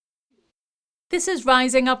This is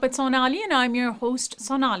Rising Up with Sonali, and I'm your host,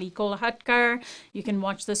 Sonali Kolhatkar. You can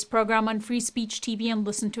watch this program on Free Speech TV and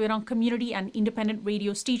listen to it on community and independent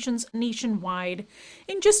radio stations nationwide.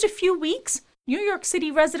 In just a few weeks, New York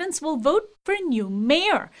City residents will vote for a new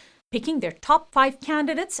mayor, picking their top 5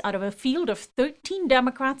 candidates out of a field of 13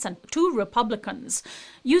 Democrats and 2 Republicans.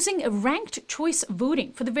 Using ranked choice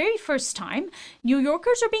voting for the very first time, New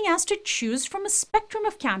Yorkers are being asked to choose from a spectrum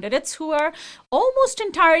of candidates who are almost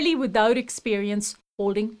entirely without experience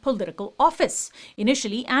holding political office.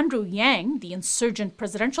 Initially, Andrew Yang, the insurgent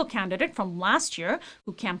presidential candidate from last year,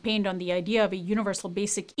 who campaigned on the idea of a universal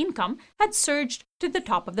basic income, had surged to the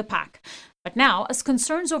top of the pack. But now, as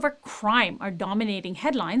concerns over crime are dominating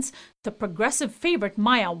headlines, the progressive favorite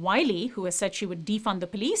Maya Wiley, who has said she would defund the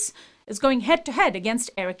police, is going head-to-head against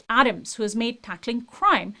Eric Adams, who has made tackling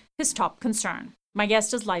crime his top concern. My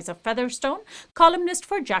guest is Liza Featherstone, columnist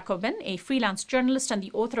for Jacobin, a freelance journalist and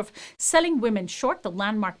the author of Selling Women Short, the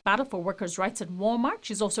landmark battle for workers' rights at Walmart.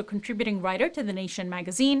 She's also a contributing writer to The Nation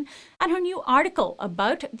magazine, and her new article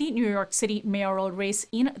about the New York City mayoral race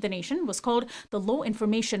in The Nation was called The Low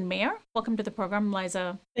Information Mayor. Welcome to the program,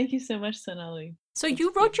 Liza. Thank you so much, Sonali. So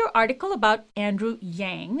you wrote your article about Andrew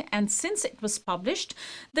Yang, and since it was published,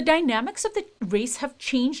 the dynamics of the race have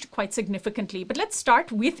changed quite significantly. But let's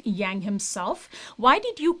start with Yang himself. Why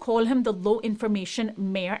did you call him the low information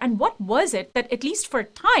mayor, and what was it that, at least for a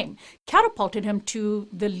time, catapulted him to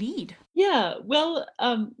the lead? Yeah, well,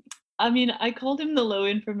 I called him the low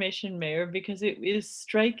information mayor because it is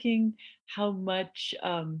striking how much,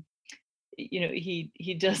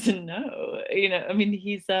 he doesn't know.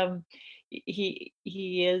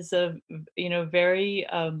 He is a very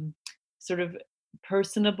sort of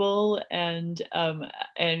personable and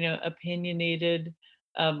opinionated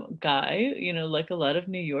guy, like a lot of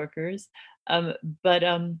New Yorkers. But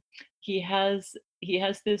he has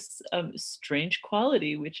this strange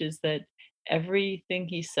quality, which is that everything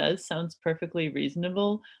he says sounds perfectly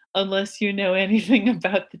reasonable unless you know anything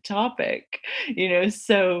about the topic.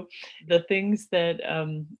 So the things that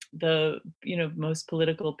the most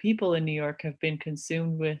political people in New York have been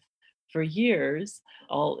consumed with for years,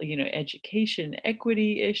 all education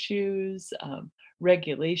equity issues,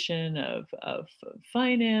 regulation of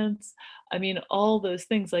finance, all those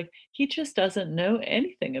things, like he just doesn't know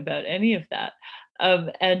anything about any of that.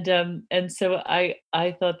 And so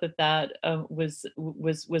I thought that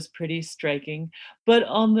was pretty striking. But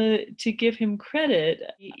to give him credit,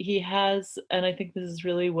 he has, and I think this is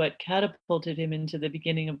really what catapulted him into the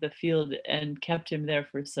beginning of the field and kept him there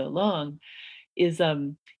for so long, is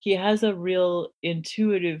he has a real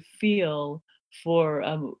intuitive feel for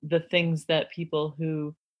the things that people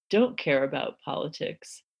who don't care about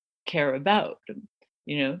politics care about.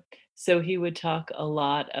 you know so he would talk a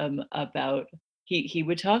lot about he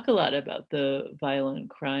would talk a lot about the violent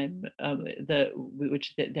crime,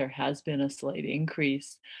 there has been a slight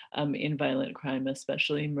increase in violent crime,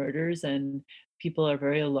 especially murders, and people are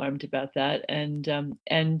very alarmed about that. And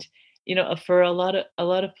for a lot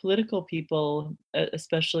of political people,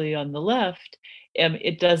 especially on the left,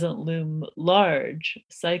 it doesn't loom large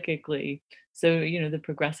psychically. So the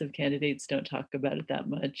progressive candidates don't talk about it that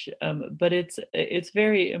much, but it's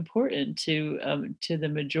very important to the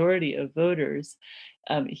majority of voters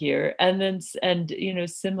here. And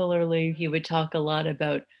similarly, he would talk a lot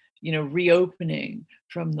about reopening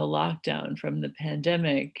from the lockdown, from the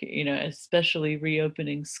pandemic, especially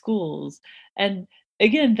reopening schools. And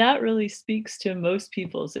again, that really speaks to most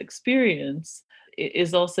people's experience. It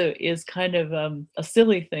is kind of a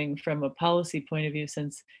silly thing from a policy point of view,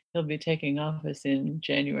 since he'll be taking office in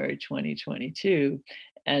January 2022,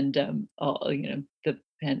 and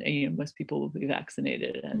most people will be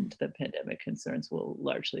vaccinated, and the pandemic concerns will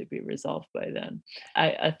largely be resolved by then.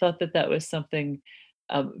 I thought that was something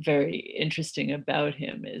very interesting about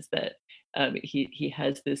him, is that he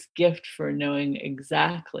has this gift for knowing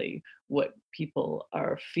exactly what people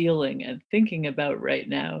are feeling and thinking about right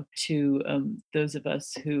now. To those of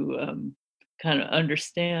us who kind of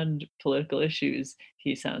understand political issues,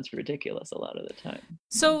 he sounds ridiculous a lot of the time.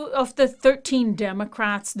 So of the 13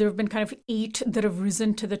 Democrats, there have been kind of 8 that have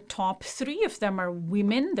risen to the top. 3 of them are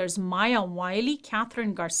women. There's Maya Wiley,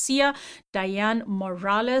 Catherine Garcia, Diane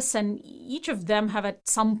Morales, and each of them have at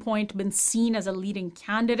some point been seen as a leading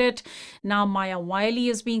candidate. Now Maya Wiley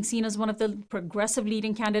is being seen as one of the progressive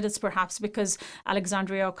leading candidates, perhaps because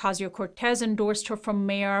Alexandria Ocasio-Cortez endorsed her for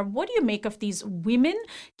mayor. What do you make of these women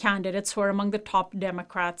candidates who are among the top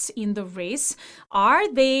Democrats in the race? Are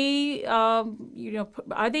they, are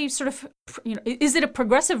they sort of, is it a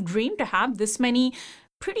progressive dream to have this many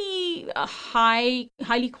pretty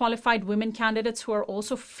highly qualified women candidates who are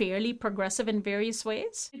also fairly progressive in various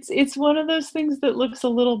ways? It's one of those things that looks a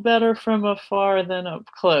little better from afar than up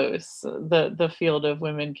close, the field of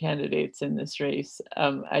women candidates in this race,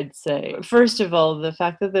 I'd say. First of all, the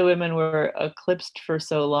fact that the women were eclipsed for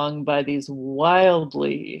so long by these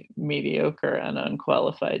wildly mediocre and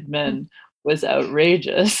unqualified men was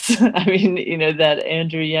outrageous. I mean, that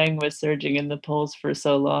Andrew Yang was surging in the polls for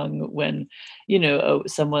so long when,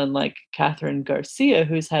 someone like Catherine Garcia,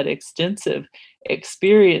 who's had extensive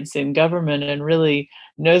experience in government and really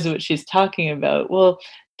knows what she's talking about. Well,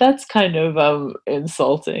 that's kind of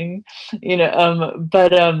insulting,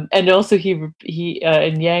 but and also he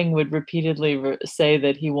and Yang would repeatedly say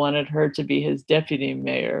that he wanted her to be his deputy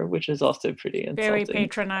mayor, which is also pretty Very insulting.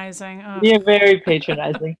 patronizing. Ugh. Yeah, very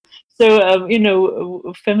patronizing. So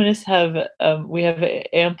feminists have we have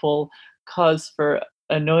ample cause for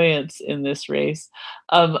annoyance in this race.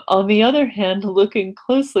 On the other hand, looking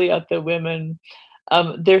closely at the women,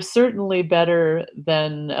 they're certainly better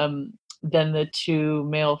than the two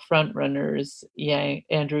male frontrunners,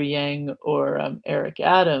 Andrew Yang or Eric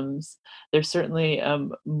Adams. They're certainly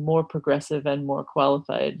more progressive and more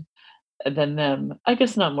qualified than them. I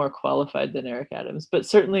guess not more qualified than Eric Adams, but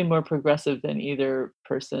certainly more progressive than either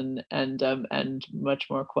person, and much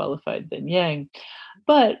more qualified than Yang.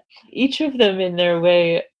 But each of them in their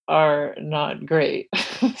way are not great.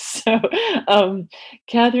 So,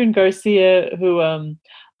 Catherine Garcia, who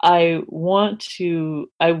really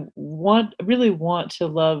want to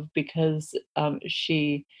love because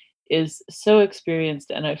she is so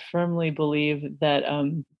experienced, and I firmly believe that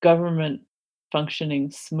government functioning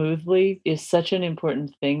smoothly is such an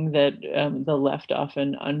important thing that the left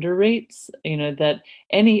often underrates. That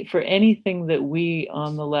for anything that we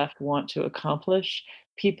on the left want to accomplish,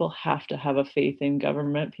 people have to have a faith in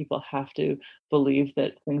government. People have to believe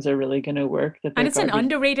that things are really going to work, that And their it's an garbage.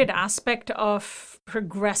 underrated aspect of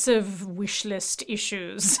progressive wish list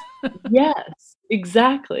issues. Yes,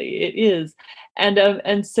 exactly, it is.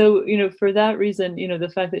 And so, for that reason,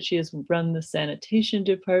 the fact that she has run the sanitation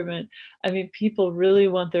department, I mean, people really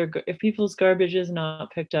want if people's garbage is not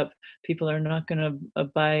picked up, people are not gonna,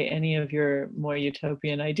 buy any of your more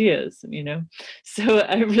utopian ideas. So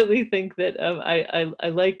I really think that, I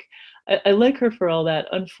like her for all that.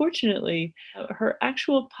 Unfortunately, her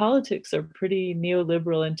actual politics are pretty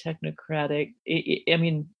neoliberal and technocratic. I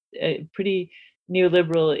mean, pretty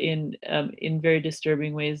neoliberal in very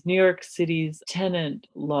disturbing ways. New York City's tenant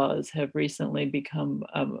laws have recently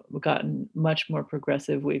gotten much more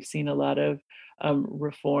progressive. We've seen a lot of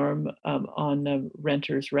reform on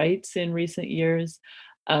renters' rights in recent years.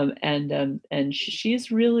 And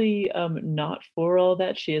she's really not for all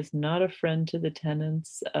that. She is not a friend to the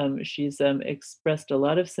tenants. She's expressed a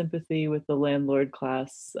lot of sympathy with the landlord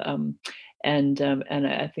class, and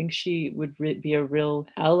I think she would be a real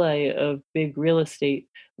ally of big real estate,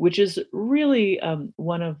 which is really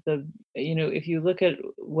one of the, if you look at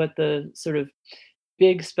what the sort of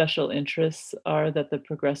big special interests are that the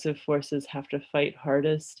progressive forces have to fight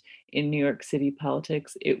hardest in New York City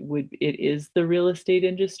politics, it is the real estate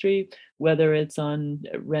industry, whether it's on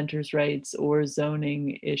renters' rights or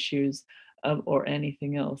zoning issues, or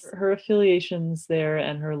anything else. Her affiliations there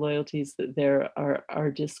and her loyalties there are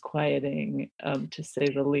disquieting, to say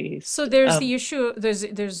the So least. there's the issue.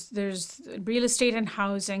 There's real estate and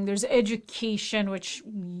housing. There's education, which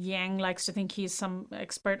Yang likes to think he's some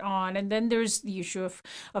expert on, and then there's the issue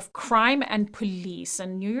of crime and police.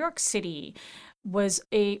 And New York City was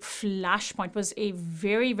a flashpoint, was a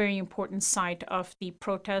very, very important site of the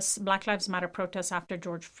protests, Black Lives Matter protests after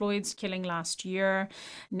George Floyd's killing last year.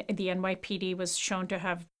 The NYPD was shown to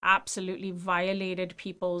have absolutely violated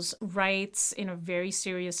people's rights in a very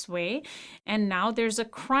serious way. And now there's a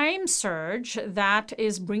crime surge that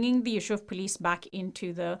is bringing the issue of police back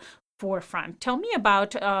into the forefront. Tell me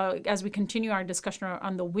about, as we continue our discussion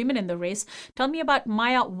on the women in the race, tell me about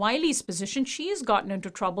Maya Wiley's position. She has gotten into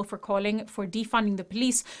trouble for calling for defunding the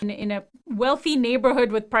police in a wealthy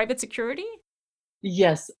neighborhood with private security.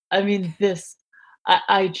 Yes, I mean,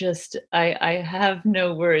 I have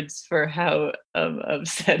no words for how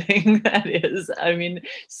upsetting that is. I mean,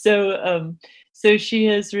 so she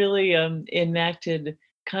has really enacted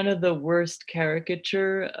kind of the worst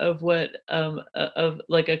caricature of what of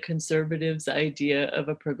like a conservative's idea of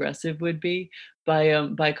a progressive would be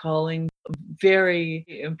by calling very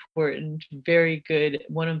important, very good,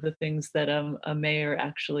 one of the things that a mayor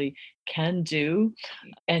actually can do.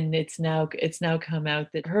 And it's now come out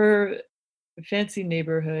that her fancy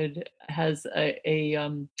neighborhood has a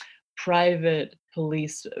private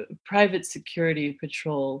police, private security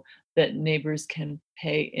patrol that neighbors can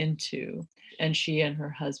pay into. And she and her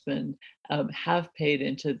husband have paid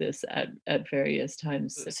into this at various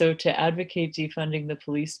times. So to advocate defunding the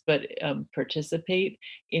police, but participate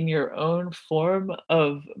in your own form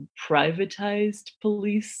of privatized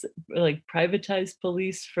police, like privatized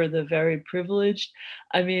police for the very privileged,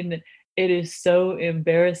 I mean, it is so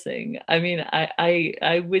embarrassing. I mean,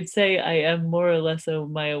 I would say I am more or less a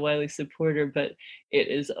Maya Wiley supporter, but it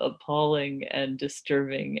is appalling and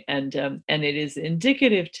disturbing, and it is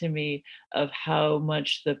indicative to me of how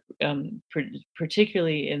much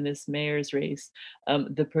particularly in this mayor's race,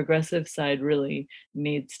 the progressive side really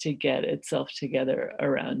needs to get itself together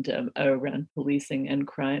around policing and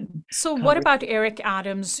crime So, what conversation. about Eric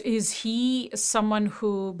Adams? Is he someone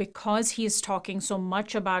who, because he is talking so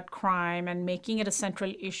much about crime and making it a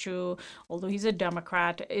central issue, although he's a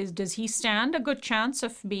Democrat, does he stand a good chance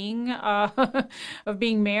of being of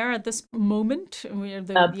being mayor at this moment? The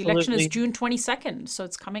election is Absolutely. June 22nd, so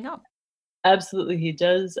it's coming up. Absolutely, he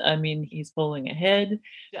does. I mean, he's polling ahead.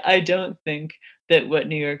 I don't think that what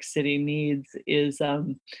New York City needs is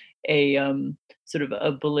a sort of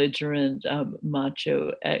a belligerent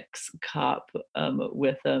macho ex-cop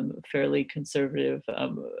with fairly conservative,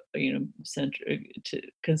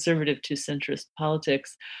 conservative to centrist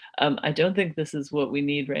politics. I don't think this is what we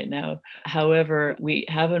need right now. However, we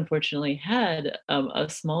have unfortunately had a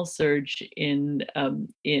small surge in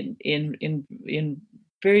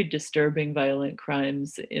very disturbing violent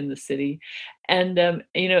crimes in the city, and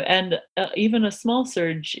even a small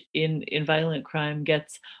surge in violent crime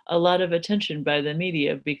gets a lot of attention by the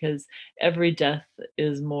media because every death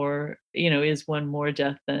is one more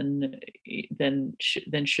death than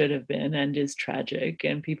should have been, and is tragic,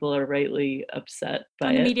 and people are rightly upset by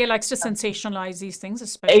And the it. media likes to sensationalize these things,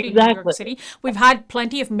 especially in New York Exactly. City. We've had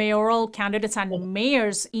plenty of mayoral candidates and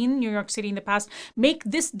mayors in New York City in the past make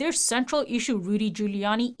this their central issue. Rudy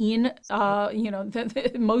Giuliani, in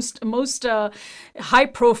the most high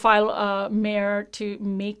profile mayor to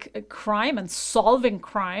make crime and solving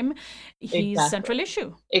crime his Exactly. central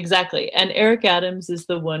issue. Exactly, and Eric Adams is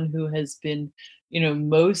the one who has been,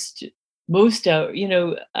 most out.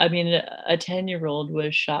 I mean, a 10-year-old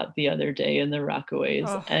was shot the other day in the Rockaways,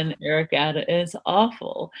 Oh, and Eric Adams is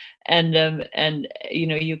awful, and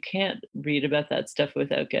you can't read about that stuff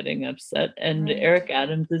without getting upset, and right. Eric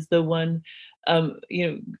Adams is the one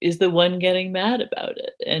getting mad about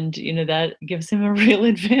it, and, that gives him a real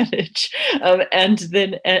advantage, and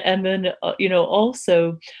then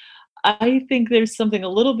also I think there's something a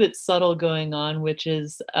little bit subtle going on, which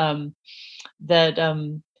is that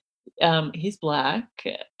he's Black,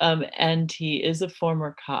 and he is a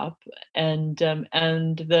former cop, and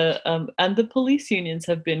the police unions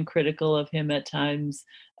have been critical of him at times,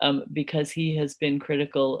 because he has been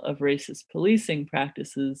critical of racist policing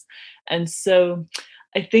practices, and so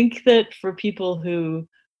I think that for people who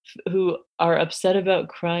are upset about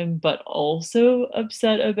crime, but also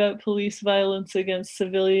upset about police violence against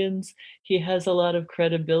civilians, he has a lot of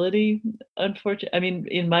credibility. I mean,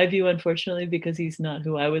 in my view, unfortunately, because he's not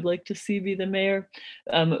who I would like to see be the mayor.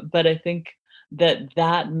 But I think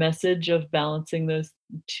that message of balancing those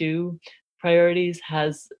two priorities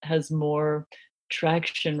has more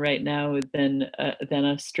traction right now than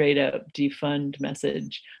a straight out defund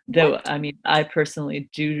message. Though, What I mean, I personally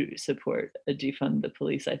do support a defund the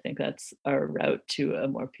police. I think that's our route to a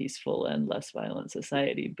more peaceful and less violent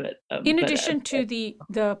society. But In addition to the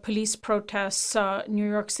police protests, New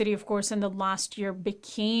York City, of course, in the last year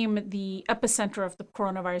became the epicenter of the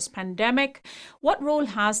coronavirus pandemic. What role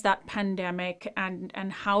has that pandemic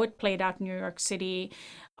and how it played out in New York City?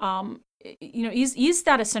 Um, is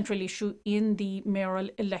that a central issue in the mayoral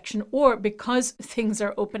election, or because things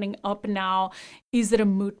are opening up now, is it a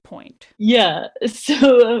moot point? Yeah,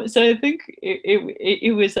 so I think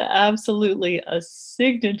it was absolutely a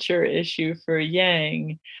signature issue for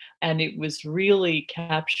Yang, and it was really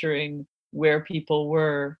capturing where people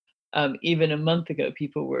were. Even a month ago,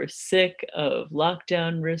 people were sick of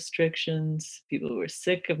lockdown restrictions. People were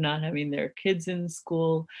sick of not having their kids in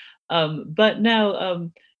school. But now,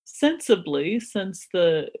 sensibly, since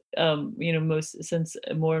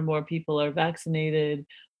more and more people are vaccinated,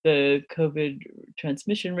 the COVID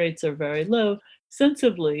transmission rates are very low.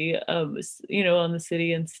 Sensibly, on the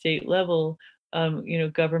city and state level,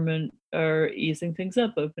 government are easing things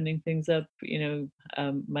up, opening things up.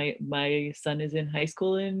 My son is in high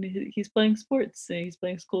school, and he's playing sports. And he's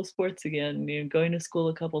playing school sports again. Going to school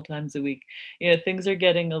a couple times a week. Things are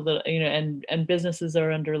getting a little. And businesses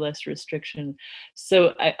are under less restriction.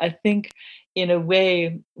 So I think, in a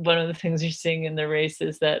way, one of the things you're seeing in the race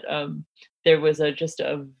is that there was just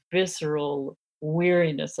a visceral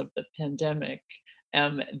weariness of the pandemic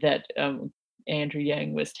that Andrew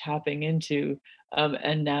Yang was tapping into.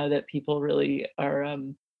 And now that people really are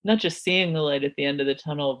not just seeing the light at the end of the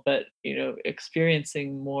tunnel, but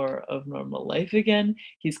experiencing more of normal life again,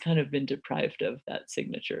 he's kind of been deprived of that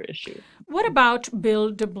signature issue. What about Bill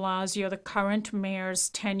de Blasio, the current mayor's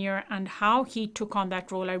tenure, and how he took on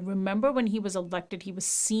that role? I remember when he was elected, he was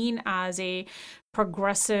seen as a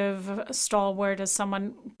progressive stalwart, as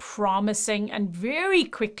someone promising, and very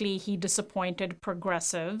quickly he disappointed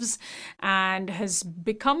progressives and has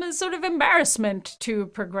become a sort of embarrassment to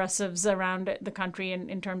progressives around the country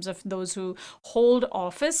in terms of those who hold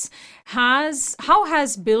office. How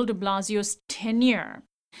has Bill de Blasio's tenure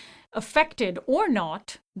affected or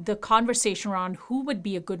not the conversation around who would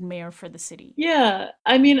be a good mayor for the city? Yeah,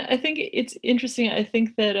 I mean, I think it's interesting. I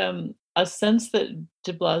think that a sense that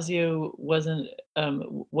De Blasio wasn't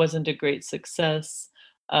a great success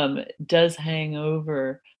does hang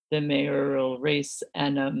over the mayoral race,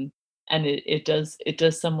 and it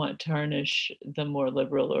does somewhat tarnish the more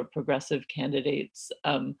liberal or progressive candidates.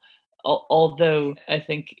 Although I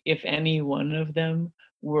think if any one of them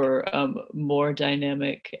were more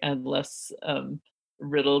dynamic and less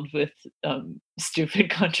riddled with stupid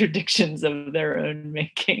contradictions of their own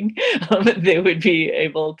making, they would be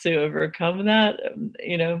able to overcome that.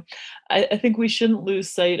 I think we shouldn't lose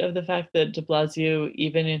sight of the fact that De Blasio,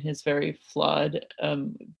 even in his very flawed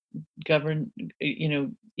govern,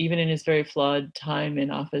 even in his very flawed time in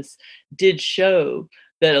office, did show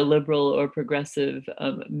that a liberal or progressive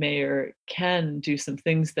mayor can do some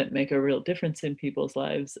things that make a real difference in people's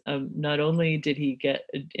lives. Not only did he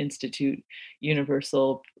institute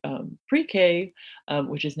universal pre-K,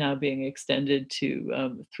 which is now being extended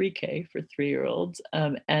to 3K for 3-year-olds,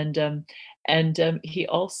 and he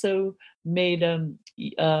also made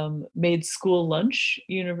school lunch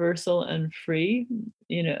universal and free,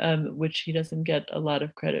 which he doesn't get a lot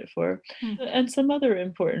of credit for, Hmm. and some other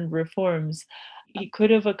important reforms. He could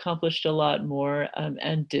have accomplished a lot more,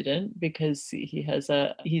 and didn't, because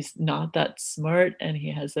he's not that smart, and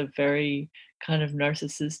he has a very kind of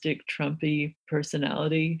narcissistic, Trumpy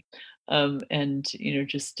personality, and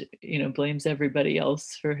just blames everybody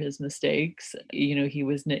else for his mistakes. He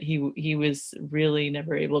was really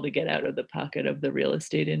never able to get out of the pocket of the real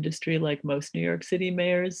estate industry like most New York City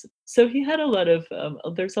mayors. So he had a lot of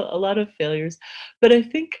there's a lot of failures, but I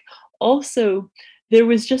think also there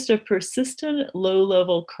was just a persistent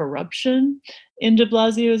low-level corruption in De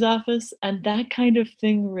Blasio's office, and that kind of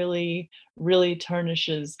thing really, really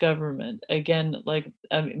tarnishes government. Again, like,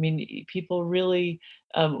 I mean, people really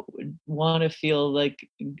want to feel like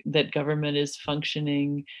that government is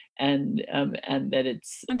functioning, and that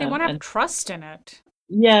it's And they want to have trust in it.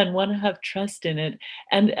 yeah, and want to have trust in it.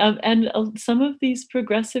 And some of these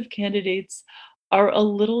progressive candidates are a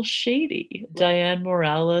little shady. Diane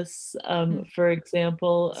Morales, Hmm. for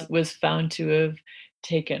example, was found to have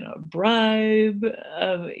taken a bribe,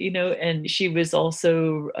 and she was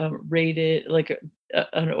also rated, like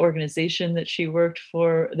an organization that she worked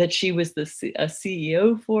for, that she was a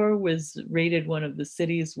CEO for, was rated one of the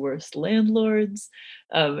city's worst landlords.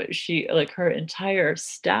 She, like, her entire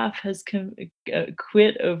staff has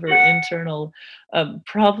quit over internal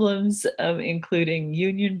problems, including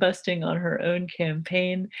union busting on her own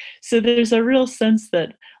campaign. So there's a real sense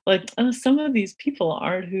that, like, oh, some of these people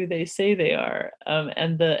aren't who they say they are,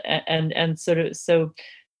 and sort of, so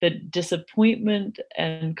the disappointment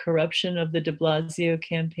and corruption of the De Blasio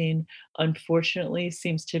campaign, unfortunately,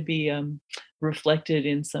 seems to be reflected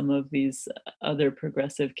in some of these other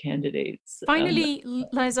progressive candidates. Finally,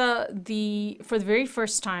 Liza, for the very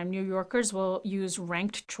first time, New Yorkers will use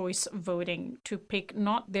ranked choice voting to pick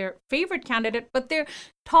not their favorite candidate, but their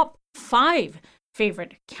top 5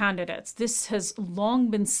 favorite candidates. This has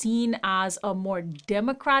long been seen as a more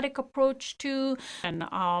democratic approach to, and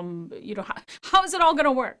how is it all going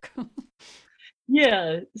to work?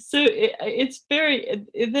 Yeah, so it's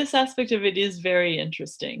this aspect of it is very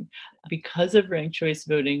interesting. Because of ranked choice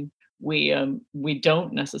voting, we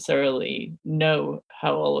don't necessarily know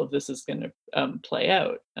how all of this is going to play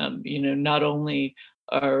out. Not only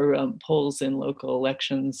are polls in local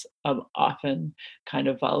elections often kind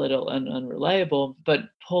of volatile and unreliable, but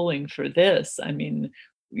polling for this, I mean,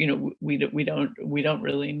 we don't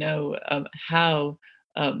really know how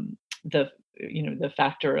the the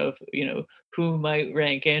factor of who might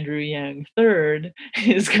rank Andrew Yang third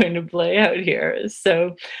is going to play out here.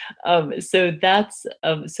 So that's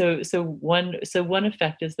one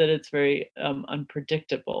effect is that it's very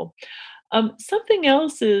unpredictable. Something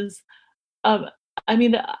else is, um, I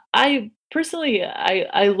mean, I personally,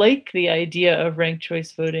 I like the idea of ranked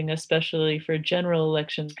choice voting, especially for general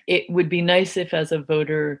elections. It would be nice if, as a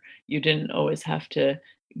voter, you didn't always have to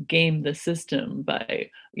game the system by,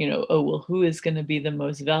 oh, well, who is going to be the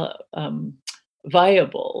most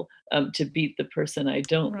viable to beat the person I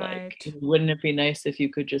don't like? Right. Wouldn't it be nice if you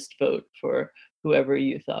could just vote for whoever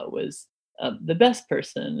you thought was the best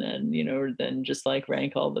person, and then just like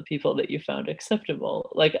rank all the people that you found acceptable?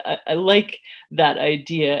 Like, I like that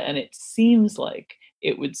idea, and it seems like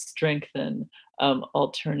it would strengthen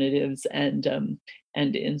alternatives and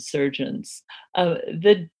insurgents.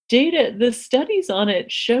 The studies on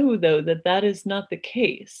it show, though, that that is not the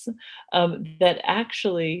case. That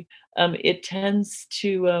actually it tends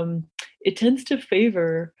to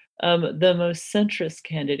favor the most centrist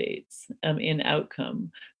candidates in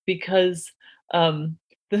outcome, because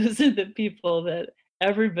those are the people that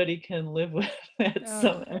everybody can live with at Oh.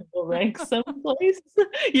 some and will rank someplace,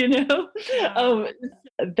 you know? Yeah. Um,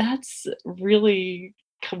 that's really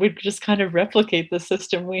would just kind of replicate the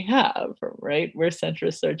system we have, right? Where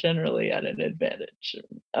centrists are generally at an advantage.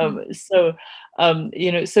 Mm.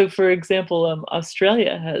 So for example,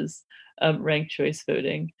 Australia has ranked choice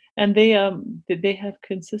voting, and they have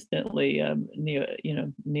consistently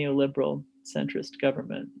neoliberal centrist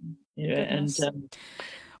government. And Goodness.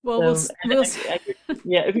 Well, so and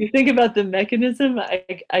yeah, if you think about the mechanism,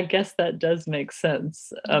 I guess that does make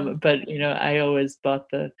sense. yeah. But I always bought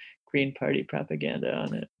the Green Party propaganda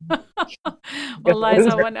on it. Well, Liza,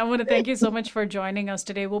 I want to thank you so much for joining us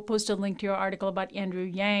today. We'll post a link to your article about Andrew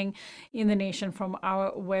Yang in The Nation from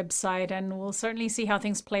our website, and we'll certainly see how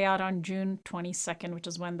things play out on June 22nd, which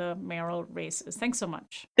is when the mayoral race is. Thanks so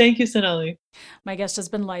much. Thank you, Sonali. My guest has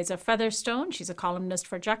been Liza Featherstone. She's a columnist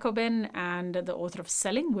for Jacobin and the author of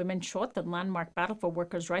Selling Women Short, the landmark battle for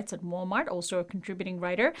workers' rights at Walmart, also a contributing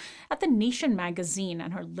writer at The Nation magazine.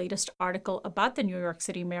 And her latest article about the New York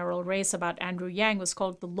City mayoral race about Andrew Yang was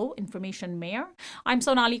called The Low Information Mayor. I'm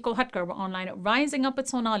Sonali Kolhatkar. We're online at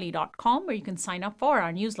risingupwithsonali.com, where you can sign up for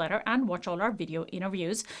our newsletter and watch all our video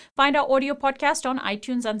interviews. Find our audio podcast on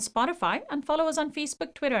iTunes and Spotify, and follow us on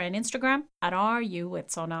Facebook, Twitter, and Instagram at RU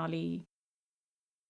with Sonali.